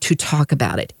want to talk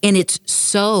about it. And it's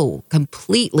so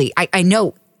completely, I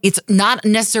know it's not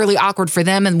necessarily awkward for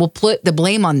them, and we'll put the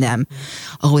blame on them.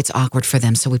 Oh, it's awkward for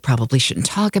them, so we probably shouldn't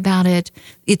talk about it.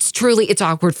 It's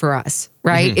awkward for us,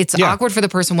 right? It's awkward for the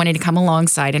person wanting to come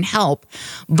alongside and help.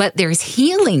 But there's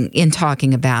healing in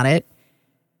talking about it.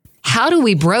 How do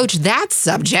we broach that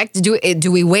subject?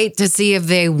 Do we wait to see if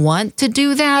they want to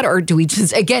do that? Or do we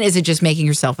just, again, is it just making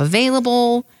yourself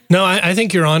available? No, I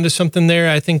think you're onto something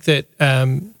there. I think that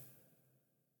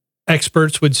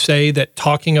experts would say that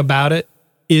talking about it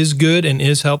is good and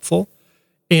is helpful.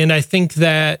 And I think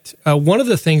that one of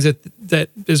the things that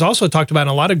is also talked about in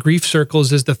a lot of grief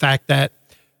circles is the fact that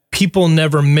people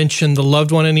never mention the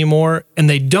loved one anymore, and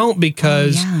they don't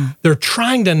because they're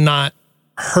trying to not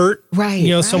hurt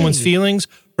someone's feelings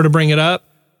or to bring it up.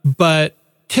 But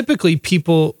typically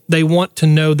people, they want to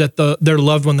know that their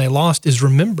loved one they lost is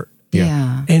remembered.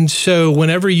 Yeah. And so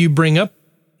whenever you bring up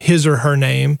his or her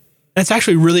name, that's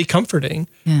actually really comforting.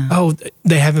 Yeah. Oh,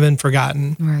 they haven't been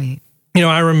forgotten. Right.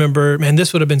 I remember, man,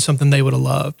 this would have been something they would have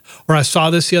loved. Or I saw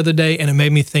this the other day and it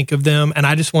made me think of them, and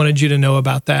I just wanted you to know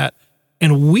about that.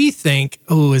 And we think,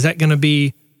 oh, is that going to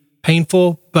be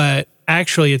painful? But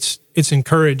actually it's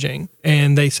encouraging.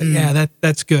 And they say, yeah,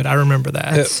 that's good. I remember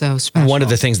that. That's so special. One of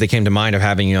the things that came to mind of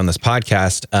having you on this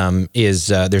podcast is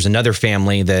there's another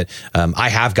family that I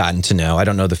have gotten to know. I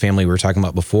don't know the family we were talking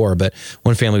about before, but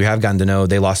one family we have gotten to know,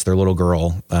 they lost their little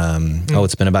girl.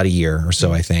 It's been about a year or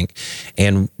so, I think.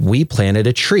 And we planted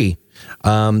a tree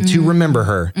to remember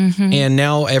her. And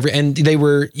now and they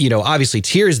were, obviously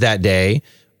tears that day,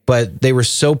 but they were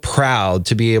so proud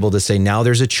to be able to say, now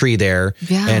there's a tree there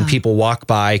and people walk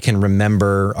by can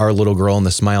remember our little girl and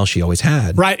the smile she always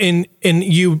had. Right. And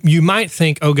you might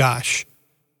think, oh gosh,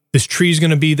 this tree's going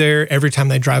to be there every time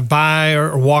they drive by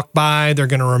or walk by, they're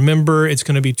going to remember, it's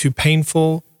going to be too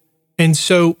painful. And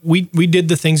so we did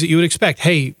the things that you would expect.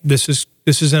 Hey, this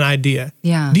is an idea.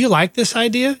 Yeah. Do you like this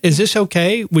idea? Is this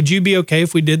okay? Would you be okay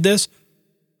if we did this?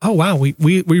 Oh, wow. We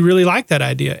really like that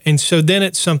idea. And so then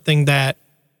it's something that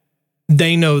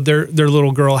they know their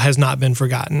little girl has not been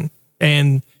forgotten.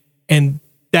 And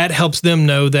that helps them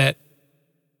know that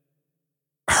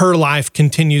her life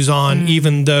continues on,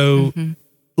 even though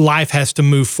life has to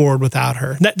move forward without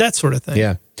her. That sort of thing.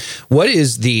 Yeah. What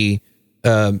is the,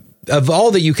 of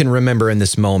all that you can remember in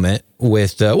this moment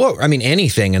with,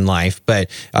 anything in life, but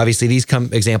obviously these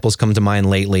examples come to mind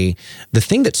lately. The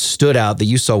thing that stood out that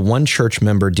you saw one church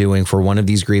member doing for one of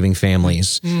these grieving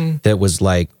families that was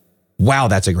like, wow,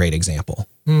 that's a great example.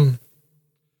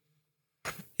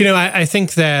 I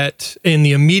think that in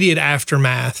the immediate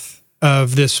aftermath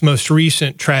of this most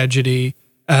recent tragedy,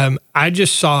 I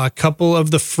just saw a couple of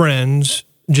the friends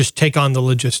just take on the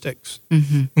logistics.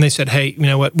 And they said, hey, you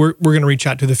know what? We're going to reach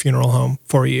out to the funeral home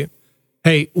for you.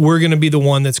 Hey, we're going to be the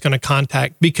one that's going to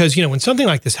contact, because, when something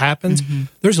like this happens,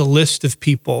 there's a list of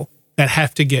people that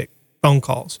have to get phone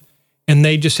calls. And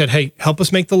they just said, hey, help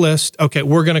us make the list. Okay,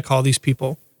 we're going to call these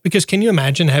people. Because can you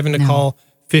imagine having to call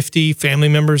 50 family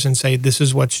members and say, this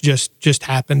is what's just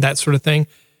happened, that sort of thing?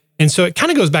 And so it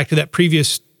kind of goes back to that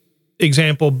previous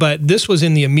example, but this was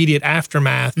in the immediate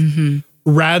aftermath.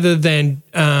 Rather than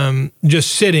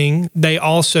just sitting, they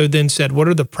also then said, what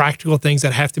are the practical things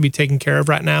that have to be taken care of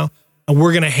right now? And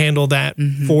we're going to handle that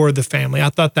for the family.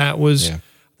 I thought that was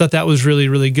really,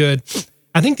 really good.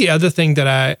 I think the other thing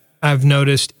that I've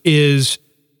noticed is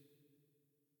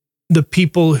the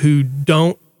people who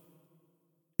don't,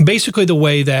 basically the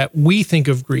way that we think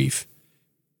of grief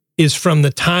is from the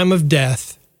time of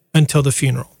death until the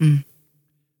funeral.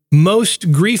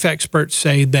 Most grief experts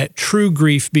say that true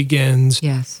grief begins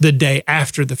the day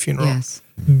after the funeral,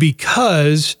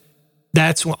 because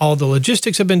that's when all the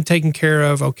logistics have been taken care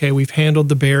of. Okay, we've handled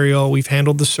the burial, we've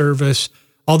handled the service,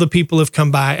 all the people have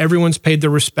come by, everyone's paid their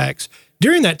respects.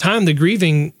 During that time, the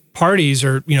grieving parties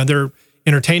are, they're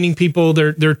entertaining people,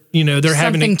 they're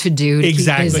having something to do.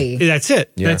 Exactly. That's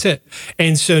it. Yeah. That's it.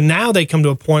 And so now they come to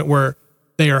a point where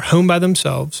they are home by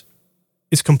themselves.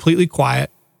 It's completely quiet.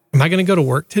 Am I going to go to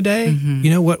work today?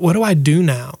 What do I do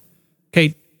now?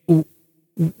 Okay.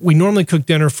 We normally cook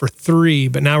dinner for 3,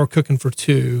 but now we're cooking for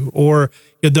 2, or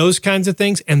those kinds of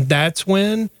things. And that's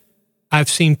when I've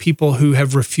seen people who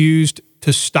have refused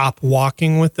to stop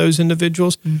walking with those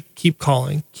individuals, keep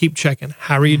calling, keep checking.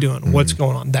 How are you doing? What's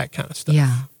going on? That kind of stuff.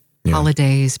 Yeah.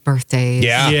 Holidays, birthdays.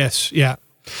 Yeah. Yes. Yeah.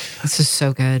 This is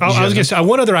so good. I was going to say,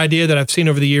 one other idea that I've seen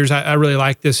over the years, I really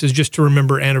like this, is just to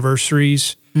remember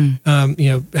anniversaries.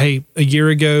 Hey, a year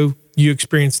ago, you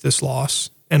experienced this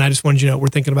loss, and I just wanted you to know, we're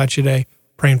thinking about you today,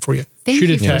 praying for you. Thank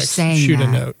you for saying shoot that.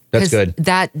 a note. That's good.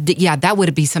 That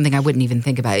would be something I wouldn't even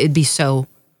think about. It'd be so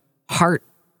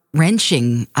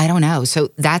heart-wrenching. I don't know. So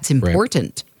that's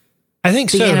important. I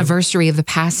think the anniversary of the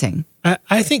passing.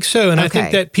 I think so. And I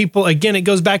think that people, again, it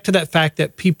goes back to that fact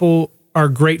that people are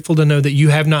grateful to know that you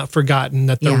have not forgotten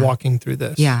that they're walking through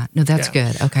this. Yeah. No, that's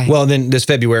good. Okay. Well, then this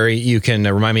February, you can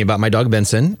remind me about my dog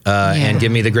Benson and give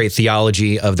me the great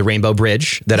theology of the Rainbow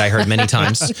Bridge that I heard many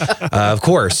times. Of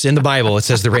course, in the Bible, it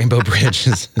says the Rainbow Bridge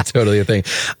is totally a thing.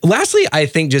 Lastly, I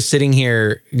think just sitting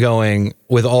here going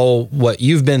with all what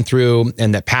you've been through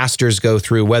and that pastors go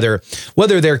through, whether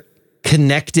they're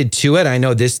connected to it. I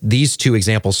know these two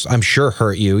examples, I'm sure,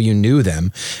 hurt you. You knew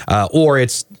them, or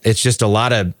it's just a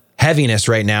lot of heaviness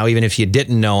right now, even if you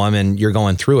didn't know them and you're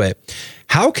going through it.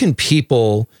 How can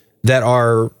people that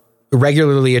are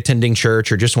regularly attending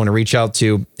church or just want to reach out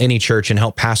to any church and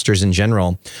help pastors in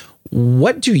general,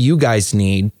 what do you guys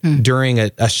need during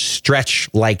a stretch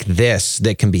like this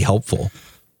that can be helpful?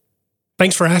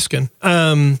 Thanks for asking.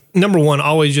 Number one,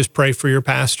 always just pray for your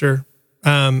pastor.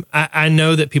 I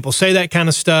know that people say that kind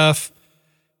of stuff,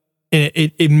 and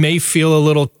it may feel a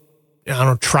little,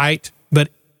 trite, but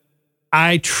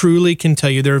I truly can tell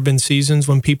you there have been seasons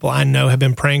when people I know have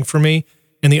been praying for me,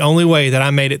 and the only way that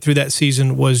I made it through that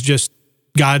season was just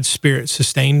God's Spirit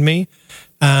sustained me.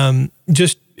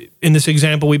 Just in this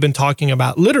example we've been talking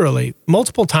about, literally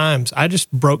multiple times, I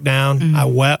just broke down, I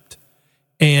wept,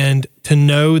 and to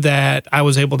know that I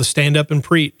was able to stand up and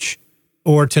preach,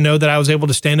 or to know that I was able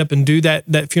to stand up and do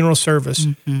that funeral service,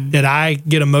 did I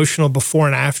get emotional before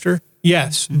and after?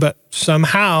 Yes, but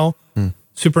somehow,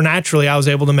 supernaturally, I was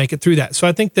able to make it through that. So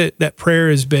I think that prayer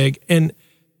is big, and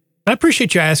I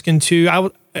appreciate you asking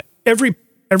too.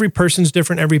 Every person's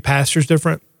different, every pastor's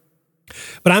different,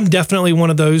 but I'm definitely one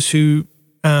of those who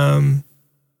I'm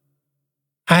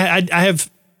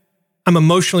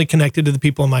emotionally connected to the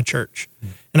people in my church,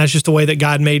 and that's just the way that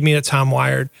God made me. That's how I'm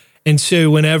wired. And so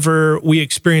whenever we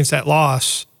experienced that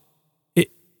loss,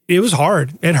 it was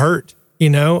hard. It hurt.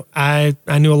 I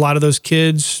knew a lot of those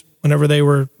kids whenever they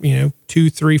were, 2,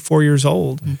 3, 4 years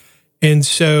old. And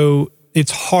so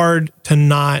it's hard to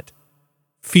not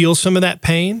feel some of that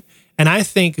pain. And I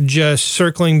think just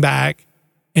circling back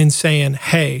and saying,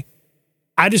 hey,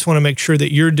 I just want to make sure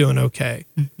that you're doing okay.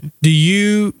 Do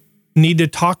you need to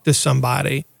talk to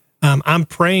somebody? I'm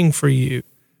praying for you.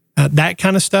 That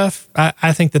kind of stuff,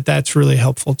 I think that's really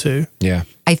helpful too. Yeah.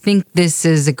 I think this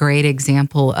is a great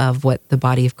example of what the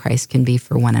body of Christ can be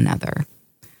for one another.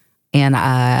 And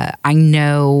I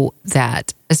know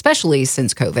that, especially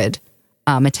since COVID,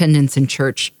 attendance in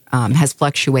church has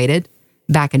fluctuated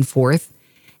back and forth.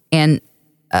 And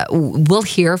we'll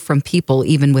hear from people,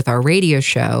 even with our radio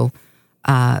show,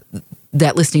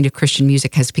 that listening to Christian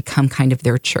music has become kind of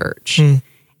their church.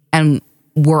 And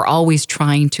we're always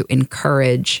trying to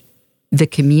encourage the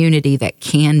community that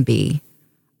can be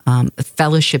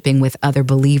fellowshipping with other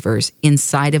believers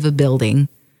inside of a building,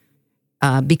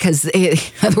 because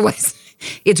otherwise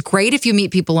it's great if you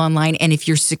meet people online, and if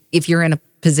you're in a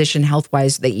position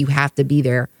health-wise that you have to be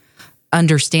there,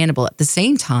 understandable. At the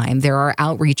same time, there are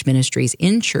outreach ministries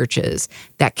in churches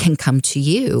that can come to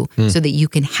you so that you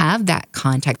can have that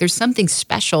contact. There's something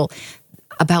special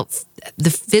about the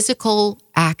physical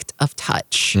act of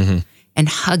touch and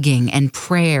hugging and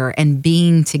prayer and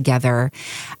being together.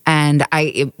 And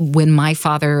when my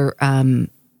father could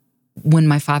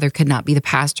not be the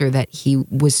pastor that he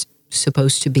was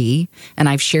supposed to be, and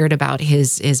I've shared about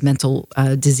his mental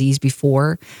disease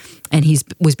before, and he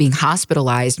was being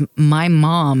hospitalized, my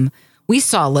mom, we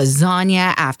saw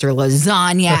lasagna after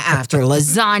lasagna after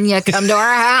lasagna come to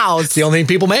our house. It's the only thing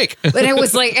people make. But it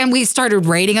was like, and we started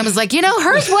rating. I was like,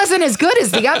 hers wasn't as good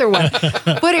as the other one.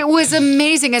 But it was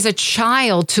amazing as a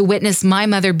child to witness my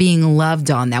mother being loved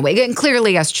on that way. And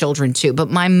clearly us children too. But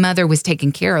my mother was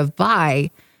taken care of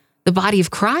by the body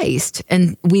of Christ.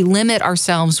 And we limit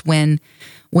ourselves when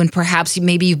perhaps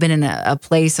maybe you've been in a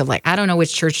place of like, I don't know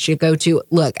which church to go to.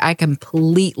 Look, I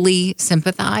completely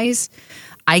sympathize.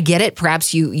 I get it.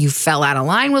 Perhaps you fell out of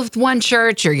line with one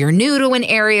church, or you're new to an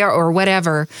area or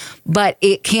whatever, but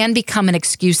it can become an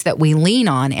excuse that we lean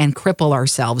on and cripple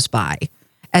ourselves by,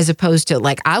 as opposed to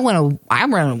like, I'm going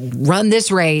to run this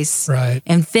race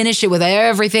and finish it with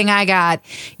everything I got.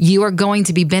 You are going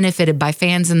to be benefited by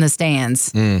fans in the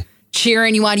stands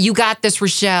cheering you on. You got this,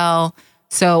 Rochelle.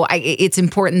 So it's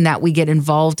important that we get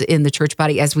involved in the church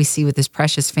body, as we see with this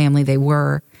precious family they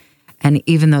were. And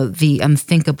even though the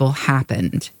unthinkable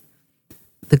happened,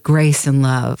 the grace and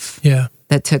love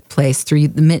that took place through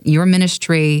your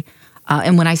ministry.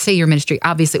 And when I say your ministry,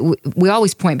 obviously, we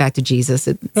always point back to Jesus.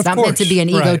 It's not meant to be an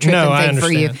ego-tripping thing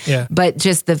for you. Yeah. But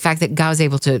just the fact that God was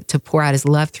able to pour out his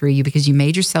love through you because you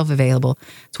made yourself available.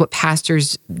 It's what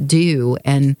pastors do,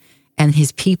 and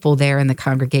his people there in the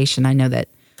congregation. I know that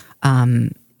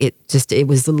it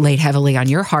was laid heavily on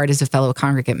your heart as a fellow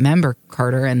congregant member,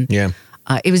 Carter. And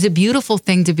it was a beautiful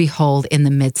thing to behold in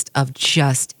the midst of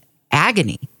just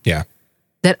agony. Yeah.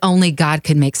 That only God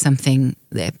could make something,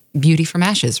 beauty from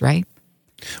ashes, right?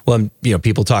 Well,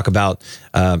 people talk about,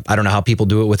 I don't know how people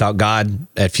do it without God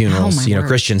at funerals. Word.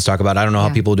 Christians talk about, I don't know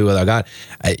how people do it without God.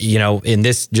 In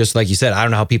this, just like you said, I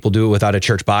don't know how people do it without a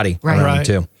church body around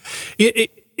too.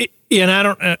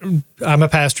 And I'm a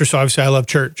pastor, so obviously I love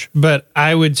church, but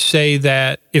I would say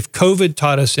that if COVID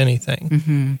taught us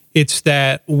anything, it's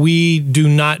that we do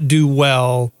not do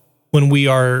well when we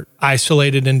are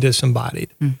isolated and disembodied.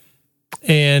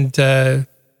 And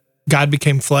God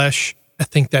became flesh. I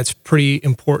think that's pretty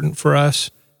important for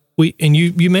us. And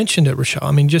you mentioned it, Rochelle.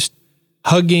 I mean, just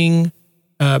hugging,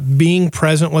 being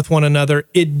present with one another,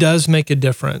 it does make a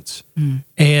difference.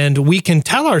 And we can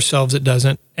tell ourselves it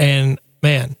doesn't. And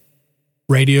man,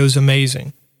 radio is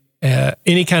amazing.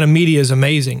 Any kind of media is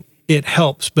amazing. It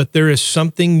helps, but there is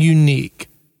something unique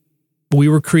we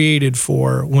were created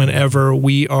for whenever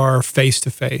we are face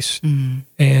to face.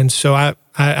 And so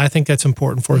I think that's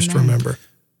important for us to remember.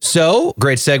 So,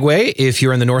 great segue. If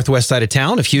you're in the northwest side of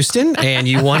town of Houston and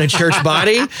you want a church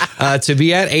body to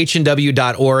be at,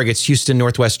 hnw.org. It's Houston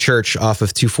Northwest Church off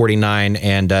of 249.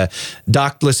 And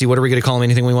let's see, what are we going to call him?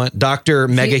 Anything we want? Dr.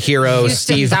 Mega Hero,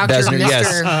 Houston Steve Dr. Besner.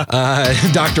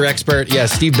 Yes. Dr. Expert.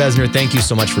 Yes, Steve Besner, thank you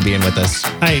so much for being with us.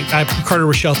 Hey, Carter,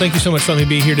 Rochelle, thank you so much for letting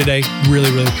me be here today. Really,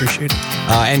 really appreciate it.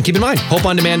 And keep in mind,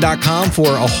 hopeondemand.com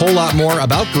for a whole lot more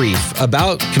about grief,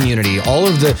 about community, all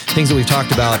of the things that we've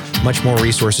talked about, much more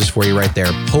resources for you right there.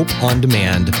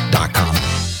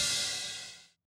 hopeondemand.com.